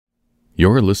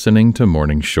You're listening to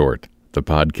Morning Short, the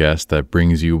podcast that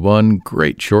brings you one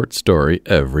great short story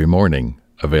every morning.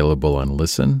 Available on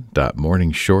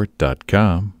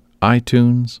listen.morningshort.com,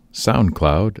 iTunes,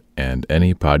 SoundCloud, and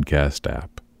any podcast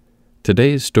app.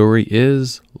 Today's story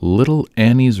is Little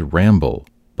Annie's Ramble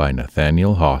by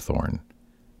Nathaniel Hawthorne.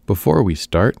 Before we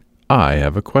start, I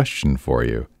have a question for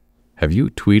you. Have you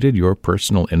tweeted your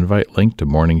personal invite link to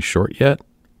Morning Short yet?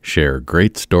 Share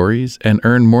great stories and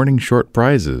earn Morning Short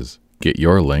prizes. Get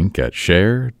your link at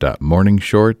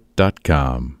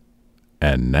share.morningshort.com.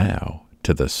 And now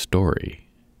to the story.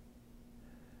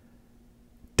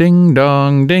 Ding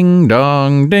dong, ding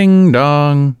dong, ding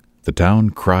dong. The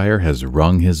town crier has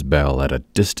rung his bell at a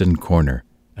distant corner,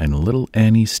 and little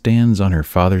Annie stands on her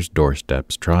father's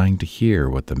doorsteps trying to hear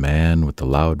what the man with the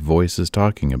loud voice is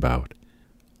talking about.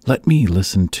 Let me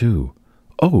listen too.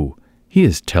 Oh, he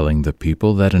is telling the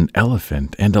people that an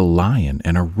elephant and a lion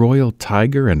and a royal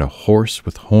tiger and a horse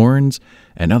with horns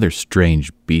and other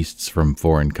strange beasts from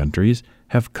foreign countries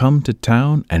have come to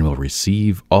town and will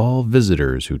receive all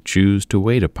visitors who choose to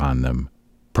wait upon them.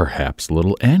 Perhaps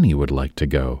little Annie would like to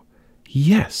go.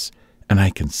 Yes, and I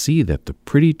can see that the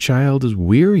pretty child is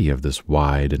weary of this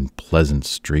wide and pleasant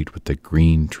street with the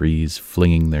green trees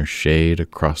flinging their shade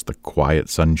across the quiet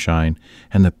sunshine,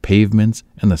 and the pavements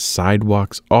and the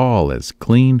sidewalks all as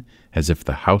clean as if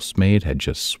the housemaid had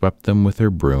just swept them with her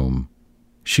broom.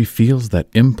 She feels that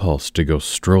impulse to go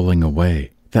strolling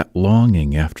away, that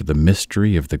longing after the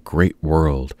mystery of the great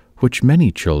world, which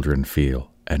many children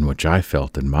feel, and which I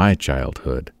felt in my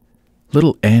childhood.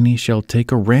 Little Annie shall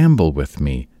take a ramble with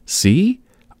me. See?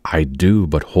 I do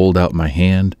but hold out my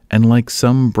hand, and like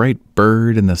some bright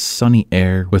bird in the sunny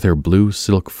air, with her blue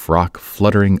silk frock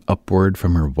fluttering upward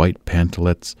from her white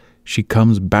pantalets, she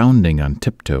comes bounding on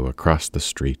tiptoe across the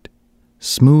street.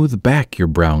 Smooth back your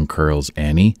brown curls,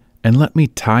 Annie, and let me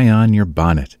tie on your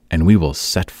bonnet, and we will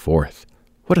set forth.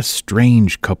 What a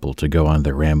strange couple to go on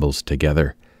their rambles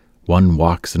together. One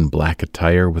walks in black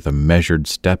attire with a measured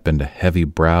step and a heavy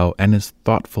brow and his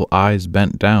thoughtful eyes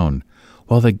bent down,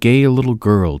 while the gay little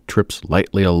girl trips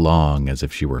lightly along as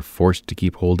if she were forced to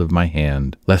keep hold of my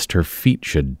hand, lest her feet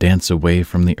should dance away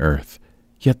from the earth.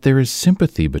 Yet there is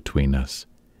sympathy between us.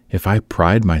 If I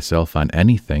pride myself on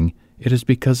anything, it is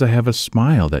because I have a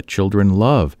smile that children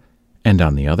love, and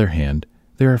on the other hand,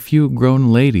 there are few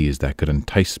grown ladies that could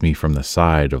entice me from the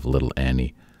side of little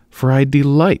Annie, for I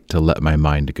delight to let my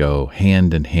mind go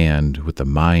hand in hand with the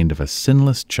mind of a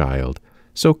sinless child.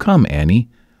 So come, Annie.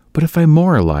 But if I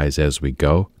moralize as we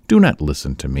go, do not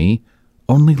listen to me.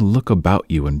 Only look about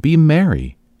you and be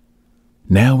merry.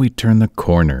 Now we turn the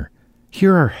corner.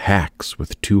 Here are hacks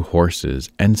with 2 horses,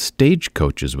 and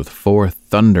stagecoaches with 4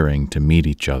 thundering to meet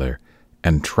each other,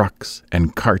 and trucks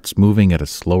and carts moving at a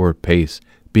slower pace,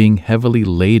 being heavily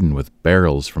laden with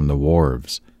barrels from the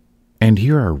wharves. And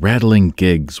here are rattling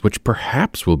gigs, which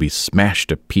perhaps will be smashed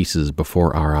to pieces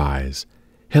before our eyes.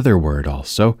 Hitherward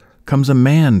also comes a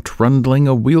man trundling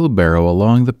a wheelbarrow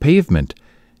along the pavement.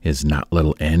 Is not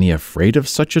little Annie afraid of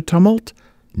such a tumult?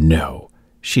 No,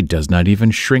 she does not even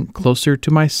shrink closer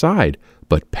to my side,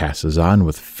 but passes on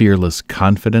with fearless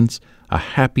confidence, a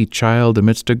happy child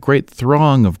amidst a great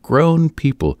throng of grown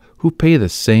people who pay the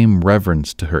same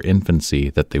reverence to her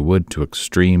infancy that they would to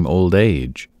extreme old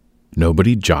age.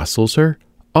 Nobody jostles her.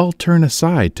 All turn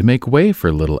aside to make way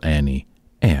for little Annie.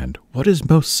 And, what is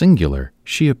most singular,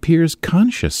 she appears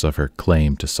conscious of her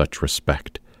claim to such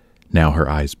respect. Now her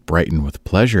eyes brighten with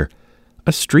pleasure.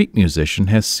 A street musician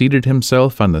has seated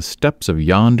himself on the steps of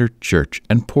yonder church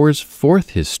and pours forth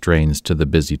his strains to the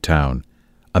busy town,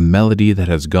 a melody that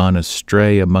has gone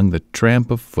astray among the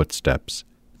tramp of footsteps,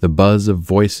 the buzz of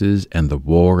voices and the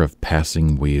war of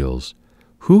passing wheels.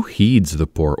 Who heeds the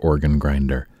poor organ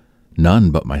grinder?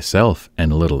 None but myself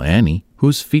and little Annie,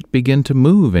 whose feet begin to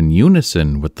move in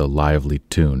unison with the lively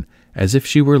tune, as if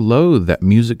she were loath that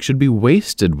music should be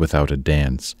wasted without a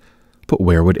dance. But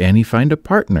where would Annie find a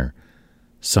partner?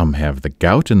 Some have the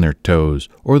gout in their toes,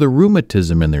 or the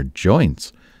rheumatism in their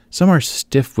joints. Some are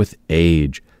stiff with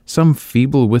age, some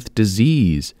feeble with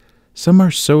disease. Some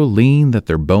are so lean that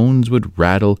their bones would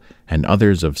rattle, and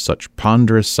others of such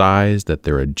ponderous size that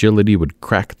their agility would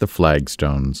crack the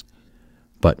flagstones.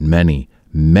 But many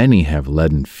have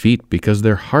leaden feet because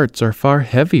their hearts are far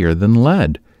heavier than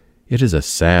lead. It is a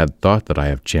sad thought that I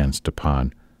have chanced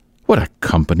upon. What a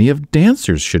company of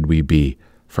dancers should we be!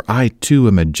 For I too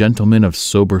am a gentleman of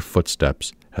sober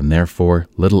footsteps, and therefore,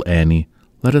 little Annie,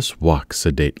 let us walk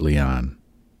sedately on.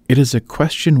 It is a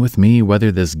question with me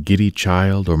whether this giddy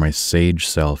child or my sage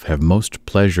self have most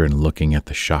pleasure in looking at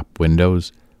the shop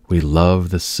windows, We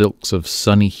love the silks of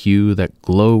sunny hue that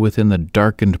glow within the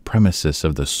darkened premises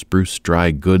of the spruce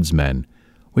dry goods men.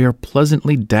 We are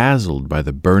pleasantly dazzled by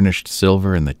the burnished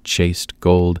silver and the chased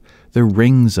gold, the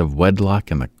rings of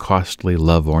wedlock and the costly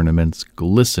love ornaments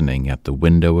glistening at the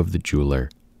window of the jeweler.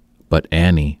 But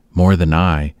Annie, more than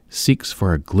I, seeks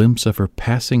for a glimpse of her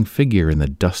passing figure in the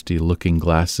dusty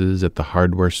looking-glasses at the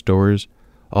hardware stores.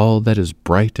 All that is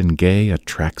bright and gay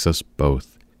attracts us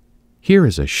both. Here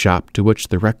is a shop to which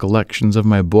the recollections of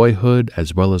my boyhood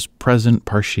as well as present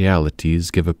partialities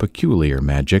give a peculiar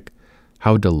magic.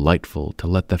 How delightful to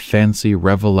let the fancy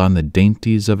revel on the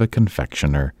dainties of a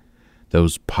confectioner.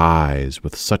 Those pies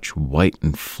with such white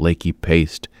and flaky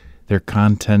paste, their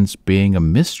contents being a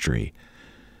mystery.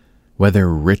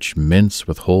 Whether rich mince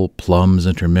with whole plums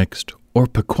intermixed, or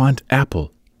piquant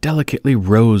apple, delicately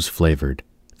rose-flavored.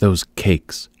 Those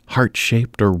cakes,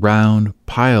 heart-shaped or round,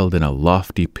 piled in a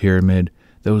lofty pyramid,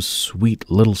 those sweet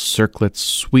little circlets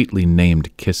sweetly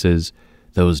named kisses,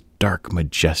 those dark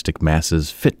majestic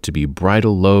masses fit to be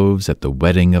bridal loaves at the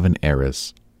wedding of an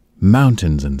heiress.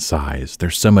 Mountains in size, their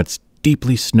summits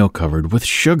deeply snow-covered with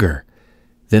sugar.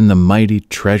 Then the mighty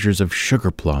treasures of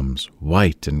sugar plums,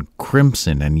 white and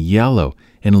crimson and yellow,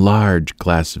 in large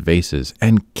glass vases,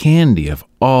 and candy of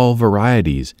all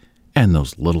varieties, and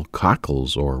those little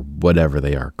cockles, or whatever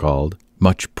they are called,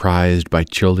 much prized by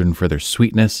children for their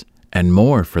sweetness, and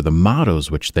more for the mottos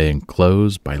which they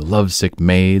enclose by lovesick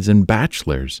maids and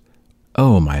bachelors.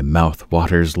 Oh, my mouth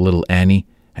waters, little Annie,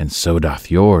 and so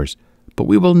doth yours, but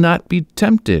we will not be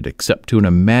tempted except to an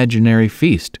imaginary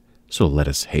feast, so let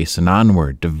us hasten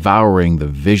onward, devouring the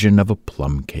vision of a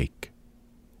plum cake.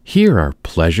 Here are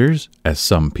pleasures, as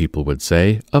some people would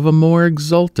say, of a more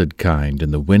exalted kind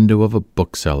in the window of a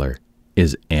bookseller.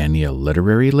 Is Annie a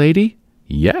literary lady?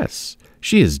 Yes.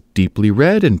 She is deeply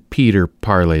read in Peter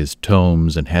Parley's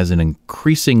tomes and has an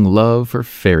increasing love for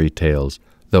fairy tales,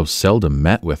 though seldom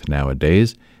met with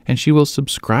nowadays, and she will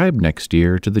subscribe next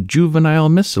year to the Juvenile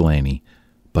Miscellany.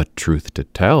 But truth to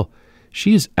tell,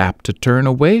 she is apt to turn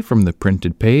away from the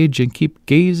printed page and keep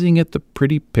gazing at the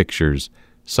pretty pictures,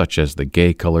 such as the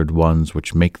gay-colored ones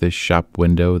which make this shop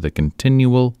window the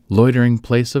continual loitering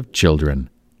place of children.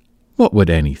 What would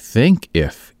Annie think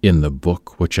if, in the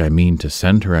book which I mean to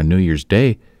send her on New Year's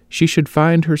Day, she should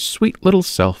find her sweet little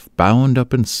self bound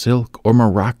up in silk or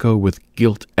morocco with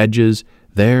gilt edges,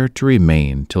 there to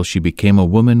remain till she became a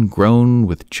woman grown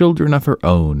with children of her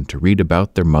own to read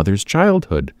about their mother's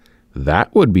childhood?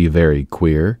 That would be very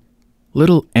queer.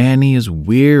 Little Annie is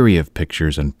weary of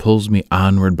pictures and pulls me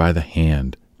onward by the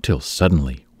hand, till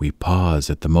suddenly we pause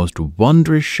at the most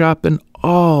wondrous shop in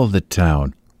all the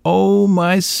town. Oh,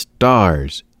 my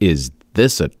stars! Is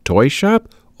this a toy shop,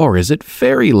 or is it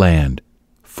fairyland?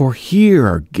 For here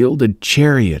are gilded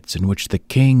chariots in which the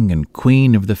king and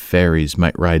queen of the fairies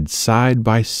might ride side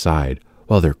by side,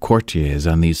 while their courtiers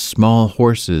on these small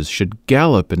horses should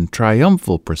gallop in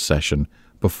triumphal procession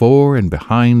before and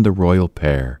behind the royal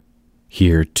pair.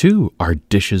 Here, too, are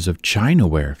dishes of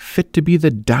chinaware fit to be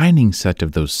the dining set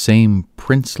of those same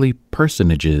princely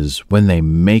personages when they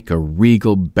make a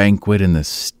regal banquet in the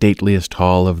stateliest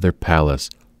hall of their palace,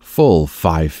 full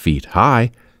 5 feet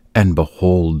high, and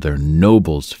behold their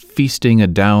nobles feasting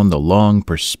adown the long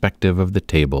perspective of the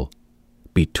table.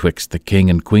 Betwixt the king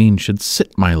and queen should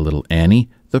sit my little Annie,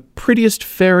 the prettiest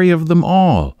fairy of them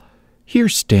all. Here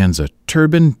stands a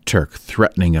turbaned Turk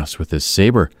threatening us with his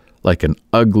saber, like an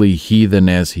ugly heathen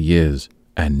as he is,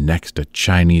 and next a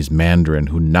Chinese mandarin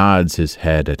who nods his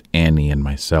head at Annie and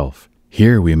myself.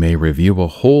 Here we may review a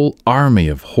whole army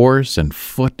of horse and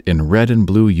foot in red and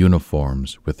blue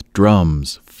uniforms, with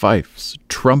drums, fifes,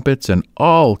 trumpets, and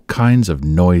all kinds of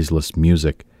noiseless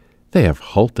music. They have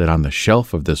halted on the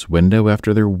shelf of this window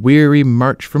after their weary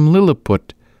march from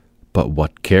Lilliput. But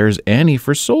what cares Annie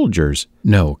for soldiers?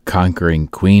 No conquering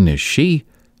queen is she,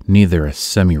 neither a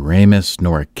Semiramis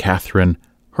nor a Catherine.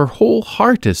 Her whole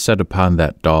heart is set upon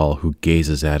that doll who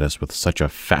gazes at us with such a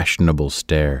fashionable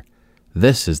stare.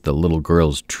 This is the little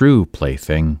girl's true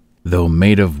plaything. Though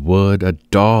made of wood, a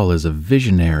doll is a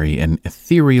visionary and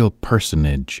ethereal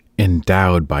personage,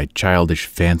 endowed by childish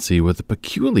fancy with a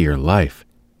peculiar life.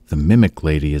 The mimic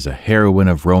lady is a heroine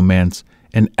of romance,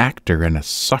 an actor and a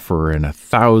sufferer in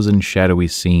 1,000 shadowy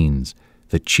scenes,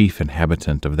 the chief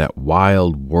inhabitant of that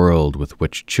wild world with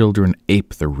which children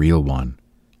ape the real one.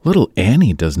 Little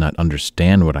Annie does not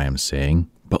understand what I am saying,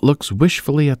 but looks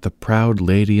wishfully at the proud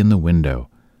lady in the window.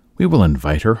 We will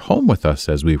invite her home with us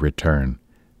as we return.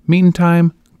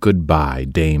 Meantime, goodbye,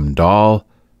 Dame Doll.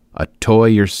 A toy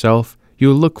yourself,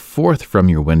 you look forth from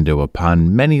your window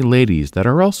upon many ladies that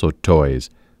are also toys,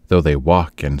 though they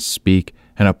walk and speak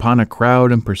and upon a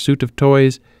crowd in pursuit of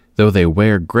toys, though they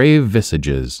wear grave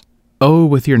visages. Oh,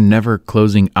 with your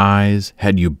never-closing eyes,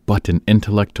 had you but an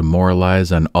intellect to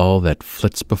moralize on all that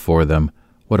flits before them,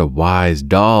 what a wise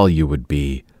doll you would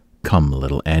be. Come,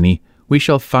 little Annie, we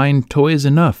shall find toys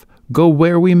enough, go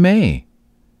where we may.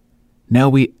 Now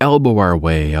we elbow our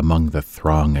way among the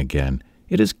throng again.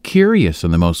 It is curious in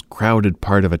the most crowded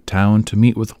part of a town to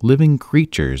meet with living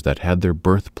creatures that had their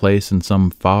birthplace in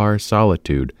some far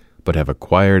solitude, but have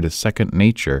acquired a second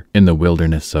nature in the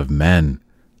wilderness of men.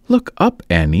 Look up,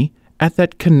 Annie, at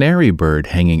that canary bird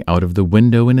hanging out of the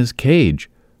window in his cage.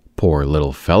 Poor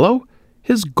little fellow!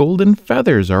 His golden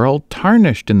feathers are all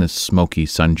tarnished in this smoky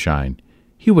sunshine.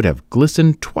 He would have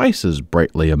glistened twice as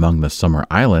brightly among the summer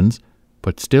islands,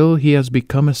 but still he has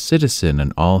become a citizen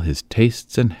in all his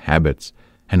tastes and habits,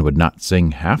 and would not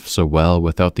sing half so well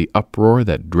without the uproar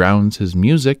that drowns his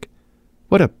music.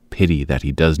 What a pity that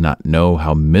he does not know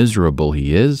how miserable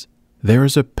he is. There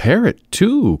is a parrot,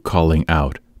 too, calling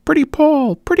out, "Pretty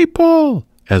Poll, Pretty Poll,"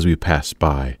 as we pass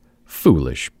by.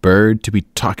 Foolish bird, to be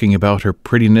talking about her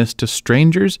prettiness to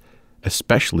strangers,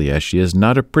 especially as she is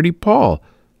not a pretty Poll,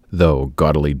 though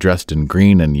gaudily dressed in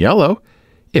green and yellow.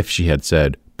 If she had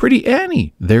said, "Pretty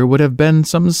Annie," there would have been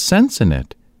some sense in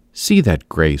it. See that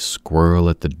gray squirrel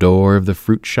at the door of the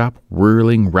fruit shop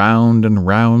whirling round and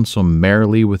round so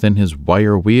merrily within his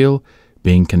wire wheel.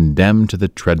 Being condemned to the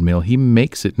treadmill, he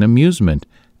makes it an amusement.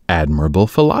 Admirable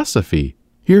philosophy.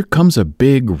 Here comes a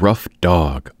big, rough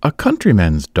dog, a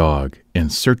countryman's dog, in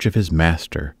search of his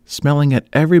master, smelling at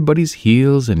everybody's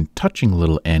heels and touching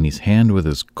little Annie's hand with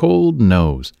his cold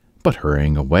nose, but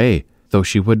hurrying away, though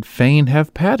she would fain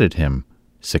have patted him.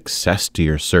 Success to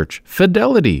your search,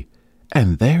 fidelity!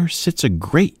 And there sits a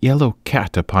great yellow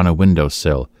cat upon a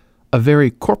window-sill, a very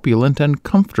corpulent and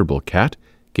comfortable cat,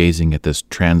 gazing at this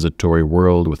transitory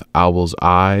world with owl's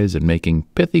eyes and making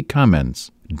pithy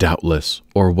comments, doubtless,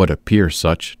 or what appear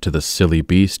such, to the silly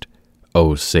beast.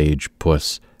 O sage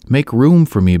puss, make room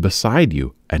for me beside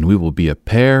you, and we will be a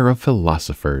pair of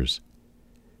philosophers.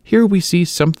 Here we see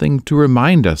something to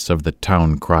remind us of the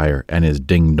town crier and his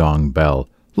ding-dong bell.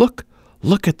 Look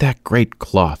at that great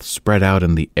cloth spread out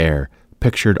in the air,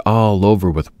 pictured all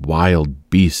over with wild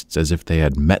beasts as if they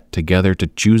had met together to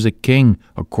choose a king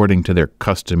according to their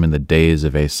custom in the days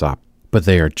of Aesop. But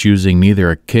they are choosing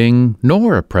neither a king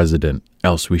nor a president,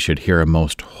 else we should hear a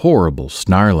most horrible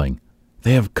snarling.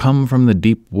 They have come from the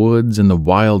deep woods and the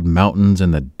wild mountains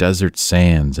and the desert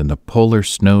sands and the polar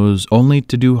snows only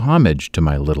to do homage to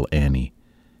my little Annie.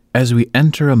 As we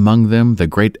enter among them, the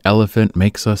great elephant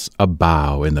makes us a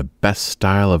bow in the best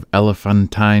style of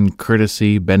elephantine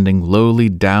courtesy, bending lowly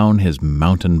down his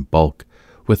mountain bulk,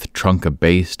 with trunk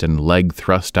abased and leg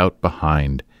thrust out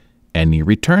behind. Annie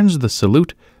returns the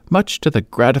salute, much to the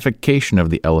gratification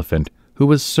of the elephant, who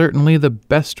was certainly the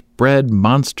best-bred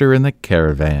monster in the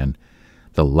caravan.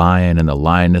 The lion and the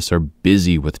lioness are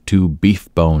busy with 2 beef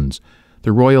bones.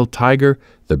 The royal tiger,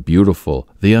 the beautiful,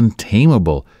 the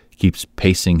untamable, keeps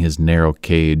pacing his narrow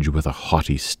cage with a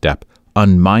haughty step,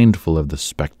 unmindful of the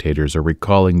spectators or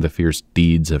recalling the fierce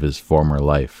deeds of his former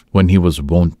life, when he was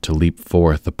wont to leap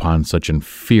forth upon such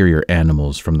inferior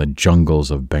animals from the jungles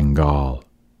of Bengal.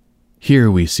 Here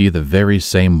we see the very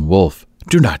same wolf.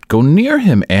 Do not go near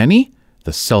him, Annie!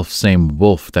 The self-same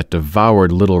wolf that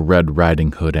devoured Little Red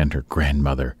Riding Hood and her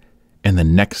grandmother. In the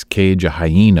next cage a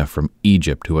hyena from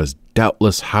Egypt who has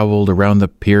doubtless howled around the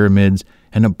pyramids,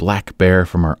 and a black bear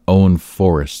from our own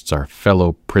forests, our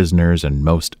fellow prisoners and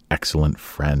most excellent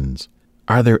friends.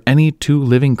 Are there any 2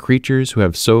 living creatures who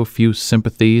have so few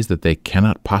sympathies that they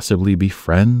cannot possibly be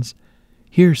friends?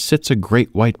 Here sits a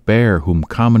great white bear whom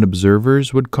common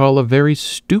observers would call a very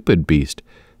stupid beast,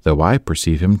 though I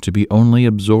perceive him to be only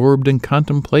absorbed in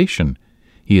contemplation.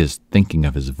 He is thinking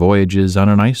of his voyages on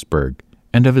an iceberg,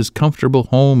 and of his comfortable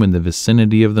home in the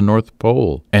vicinity of the North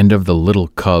Pole, and of the little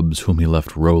cubs whom he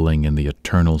left rolling in the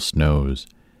eternal snows.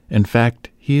 In fact,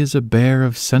 he is a bear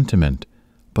of sentiment.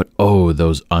 But oh,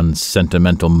 those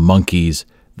unsentimental monkeys!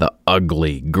 The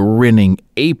ugly, grinning,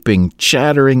 aping,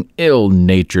 chattering,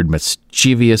 ill-natured,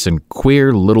 mischievous, and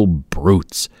queer little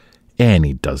brutes.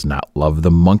 Annie does not love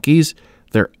the monkeys.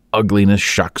 Their ugliness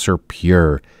shocks her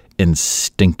pure,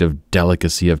 instinctive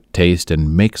delicacy of taste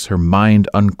and makes her mind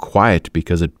unquiet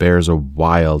because it bears a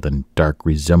wild and dark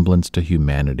resemblance to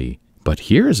humanity. But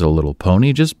here is a little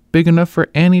pony just big enough for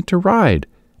Annie to ride,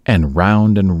 and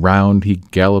round he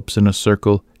gallops in a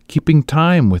circle, keeping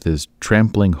time with his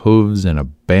trampling hooves and a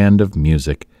band of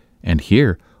music. And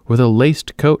here, with a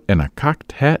laced coat and a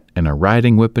cocked hat and a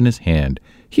riding whip in his hand.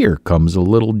 Here comes a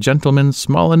little gentleman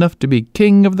small enough to be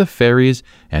king of the fairies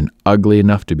and ugly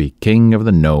enough to be king of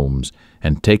the gnomes,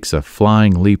 and takes a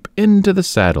flying leap into the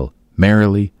saddle.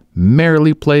 Merrily,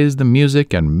 merrily plays the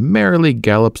music, and merrily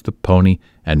gallops the pony,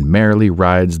 and merrily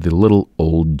rides the little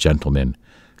old gentleman.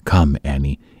 Come,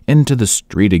 Annie, into the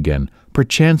street again.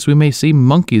 Perchance we may see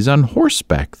monkeys on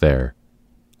horseback there.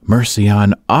 Mercy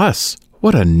on us!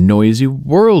 What a noisy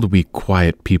world we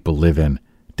quiet people live in.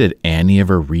 Did Annie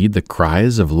ever read the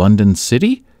cries of London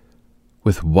city?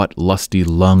 With what lusty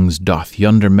lungs doth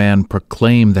yonder man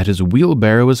proclaim that his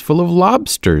wheelbarrow is full of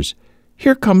lobsters?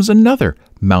 Here comes another,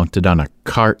 mounted on a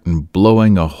cart and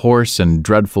blowing a hoarse and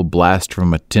dreadful blast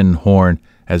from a tin horn,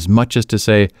 as much as to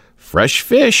say, "Fresh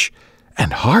fish!"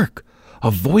 And hark!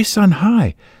 A voice on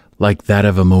high, like that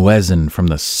of a muezzin from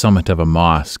the summit of a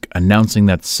mosque, announcing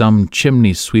that some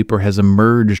chimney sweeper has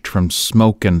emerged from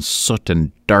smoke and soot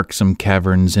and darksome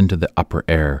caverns into the upper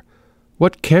air.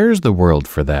 What cares the world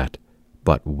for that?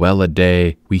 But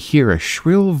well-a-day, we hear a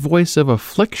shrill voice of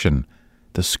affliction,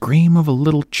 the scream of a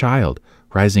little child,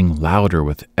 rising louder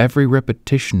with every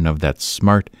repetition of that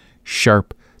smart,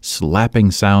 sharp,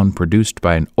 slapping sound produced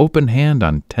by an open hand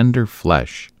on tender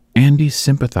flesh. Andy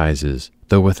sympathizes,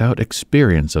 though without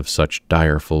experience of such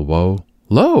direful woe.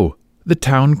 Lo! The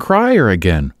town crier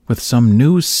again, with some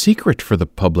new secret for the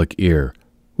public ear.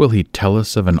 Will he tell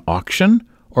us of an auction,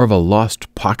 or of a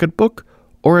lost pocketbook,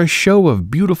 or a show of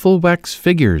beautiful wax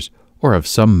figures, or of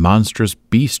some monstrous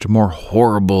beast more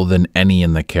horrible than any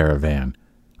in the caravan?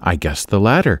 I guess the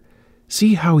latter.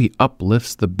 See how he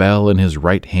uplifts the bell in his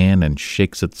right hand and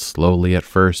shakes it slowly at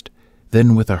first,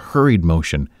 then with a hurried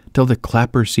motion, till the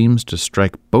clapper seems to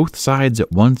strike both sides at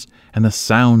once, and the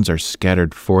sounds are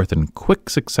scattered forth in quick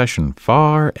succession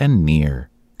far and near.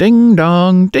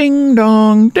 Ding-dong,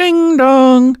 ding-dong,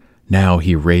 ding-dong! Now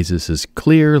he raises his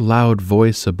clear, loud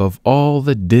voice above all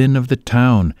the din of the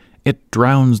town. It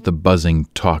drowns the buzzing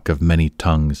talk of many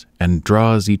tongues, and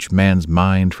draws each man's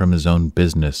mind from his own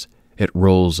business. It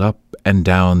rolls up and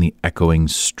down the echoing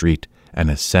street,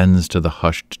 and ascends to the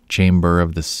hushed chamber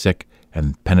of the sick,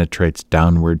 and penetrates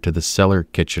downward to the cellar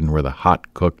kitchen where the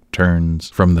hot cook turns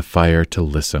from the fire to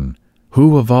listen.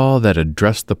 Who of all that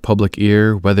address the public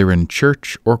ear, whether in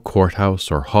church or courthouse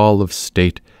or hall of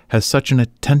state, has such an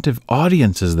attentive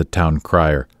audience as the town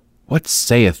crier? What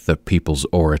saith the people's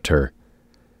orator?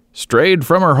 Strayed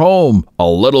from her home, a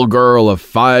little girl of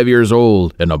 5 years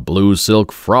old, in a blue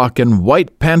silk frock and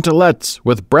white pantalettes,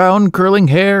 with brown curling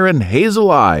hair and hazel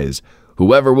eyes.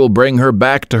 Whoever will bring her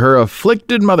back to her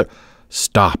afflicted mother—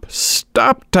 Stop,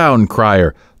 stop, town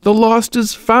crier! The lost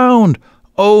is found!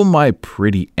 Oh, my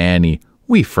pretty Annie,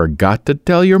 we forgot to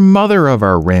tell your mother of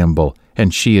our ramble,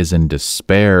 and she is in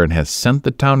despair and has sent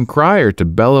the town crier to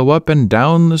bellow up and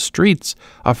down the streets,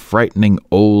 affrightening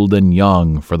old and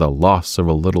young for the loss of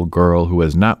a little girl who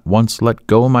has not once let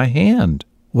go my hand.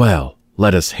 Well,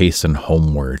 let us hasten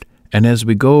homeward, and as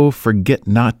we go forget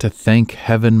not to thank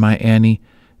heaven, my Annie,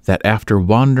 that after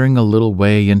wandering a little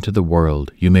way into the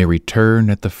world, you may return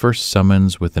at the first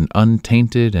summons with an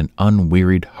untainted and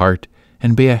unwearied heart,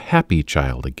 and be a happy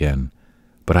child again.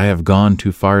 But I have gone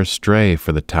too far astray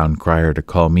for the town crier to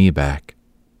call me back.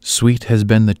 Sweet has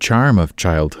been the charm of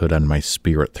childhood on my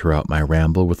spirit throughout my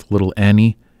ramble with little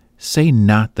Annie. Say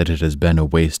not that it has been a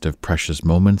waste of precious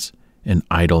moments, an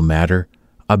idle matter,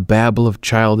 a babble of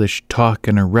childish talk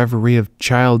and a reverie of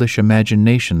childish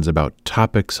imaginations about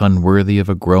topics unworthy of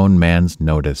a grown man's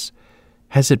notice.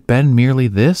 Has it been merely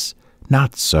this?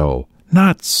 Not so,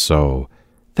 not so.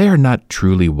 They are not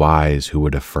truly wise who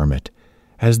would affirm it.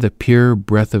 As the pure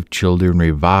breath of children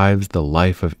revives the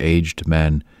life of aged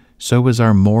men, so is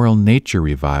our moral nature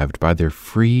revived by their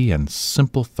free and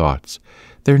simple thoughts,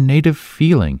 their native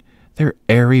feeling, their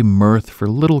airy mirth for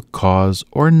little cause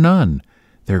or none,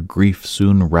 their grief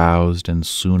soon roused and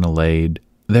soon allayed.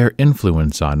 Their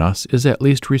influence on us is at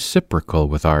least reciprocal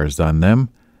with ours on them.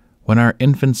 When our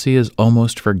infancy is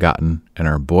almost forgotten and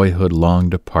our boyhood long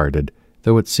departed,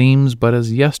 though it seems but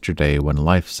as yesterday when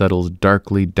life settles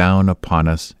darkly down upon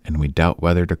us and we doubt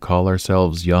whether to call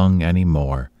ourselves young any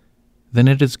more, then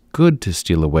it is good to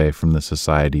steal away from the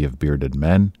society of bearded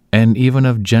men, and even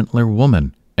of gentler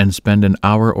women, and spend an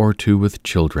hour or two with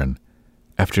children.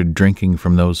 After drinking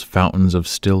from those fountains of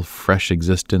still fresh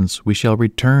existence, we shall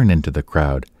return into the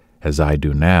crowd, as I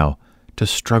do now, to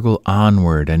struggle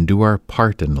onward and do our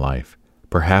part in life,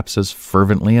 perhaps as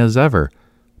fervently as ever,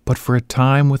 but for a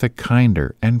time with a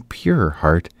kinder and purer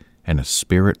heart and a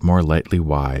spirit more lightly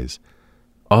wise.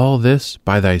 All this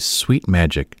by thy sweet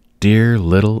magic, dear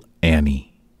little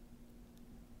Annie.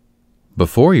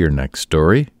 Before your next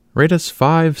story, Rate us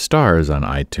 5 stars on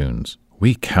iTunes.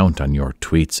 We count on your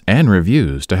tweets and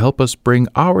reviews to help us bring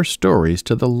our stories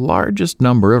to the largest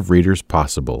number of readers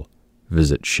possible.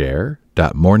 Visit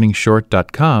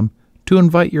share.morningshort.com to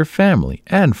invite your family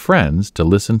and friends to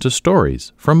listen to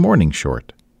stories from Morning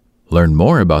Short. Learn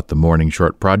more about the Morning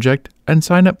Short Project and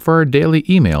sign up for our daily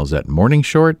emails at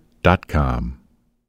morningshort.com.